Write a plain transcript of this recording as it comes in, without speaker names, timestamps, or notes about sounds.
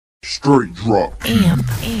Straight drop.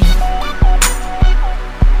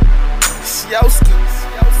 Yoski.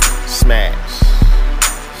 Smash.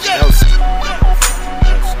 Yoski.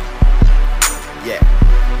 Yeah.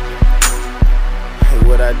 Hey,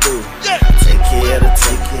 what I do? Take care of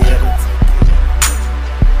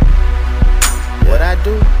What I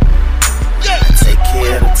do? Take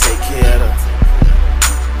care of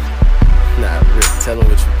Nah, Rick, tell them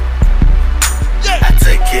what you do. I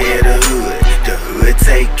take care of the hood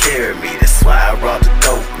take care of me. That's why I robbed the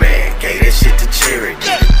dope man, gave that shit to charity.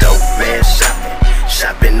 The dope man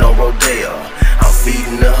shopping on Rodeo. I'm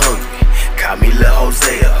feeding the hungry, call me Lil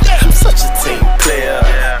Hosea. I'm such a team player,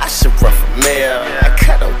 I should run for mayor. I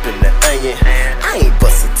cut open the onion, I ain't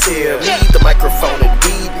bust a tear. Me, the microphone and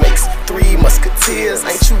weed makes 3 musketeers.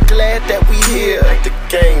 Ain't you glad that we here? The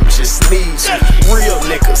game just needs you. Real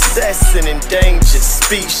niggas, that's an endangered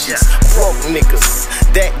species. Broke niggas,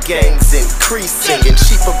 that gang's increasing and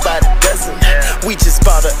cheaper by the dozen. We just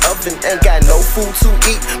bought an oven, ain't got no food to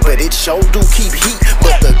eat, but it sure do keep heat.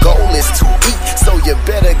 But the goal is to eat, so you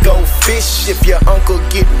better go fish. If your uncle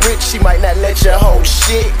get rich, he might not let you hold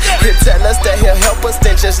shit. He'll tell us that he'll help us,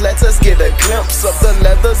 then just let us get a glimpse of the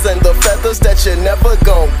leathers and the feathers that you're never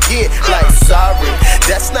gon' get. Like sorry,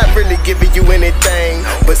 that's not really giving you anything,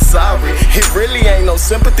 but sorry, it really ain't no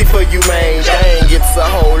sympathy for you, man. Dang, it's a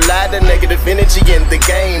whole lot of negative energy in the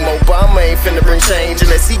game. Obama ain't finna bring change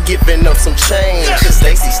unless he giving up some change. Cause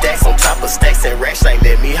they see stacks on top of stacks and racks like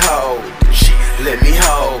let me hold, let me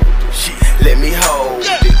hold, let me hold.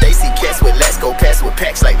 They see cats with let's go cats with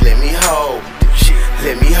packs like let me hold,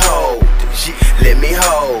 let me hold, let me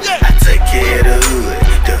hold. I take care of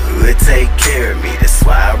the hood take care of me. That's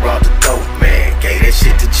why I robbed the dope man, gave that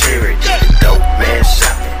shit to charity. The dope man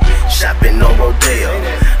shopping on Rodeo.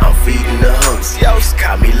 I'm feeding the hungry,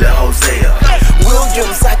 call me Lil Hosea.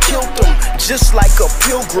 Williams, I killed him just like a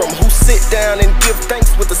pilgrim who sit down and give thanks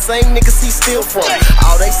with the same niggas he steal from.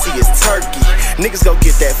 All they see is turkey, niggas go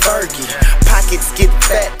get that Fergie. Pockets get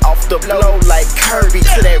fat off the blow like Kirby.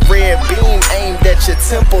 To that red beam aimed at your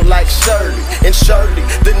temple like Shirley. And Shirley,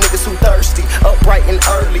 the niggas who thirsty, up bright and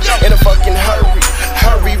early, in a fucking hurry.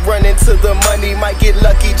 Hurry, run into the money, might get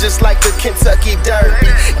lucky just like the Kentucky Derby.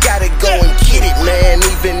 Gotta go and get it, man,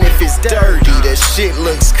 even if it's dirty. That shit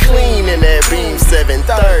looks clean in that Beam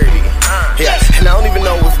 730. Yeah, and I don't even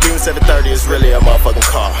know if Beam 730 is really a motherfucking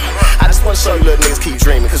car. I just wanna show you little niggas keep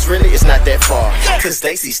dreaming, cause really it's not that far. Cause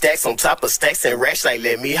they see stacks on top of stacks and racks like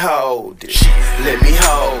let me hold it, let me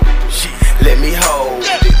hold, let me hold.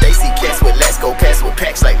 They see cats with let's go cats with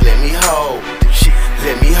packs like let me hold,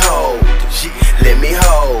 let me hold, let me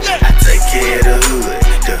hold. I take care of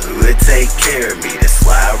the hood take care of me. That's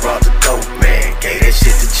why I robbed the dope man, gave that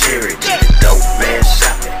shit to charity. The dope man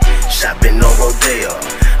shopping on Rodeo.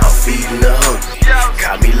 I'm feeding the hungry,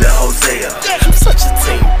 call me Lil Hosea. I'm such a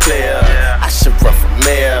team player, I should run for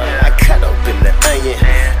mayor. I cut open the onion,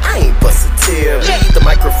 I ain't bust a tear. Me, the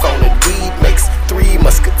microphone and weed makes 3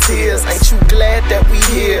 musketeers. Ain't you glad that we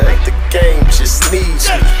here?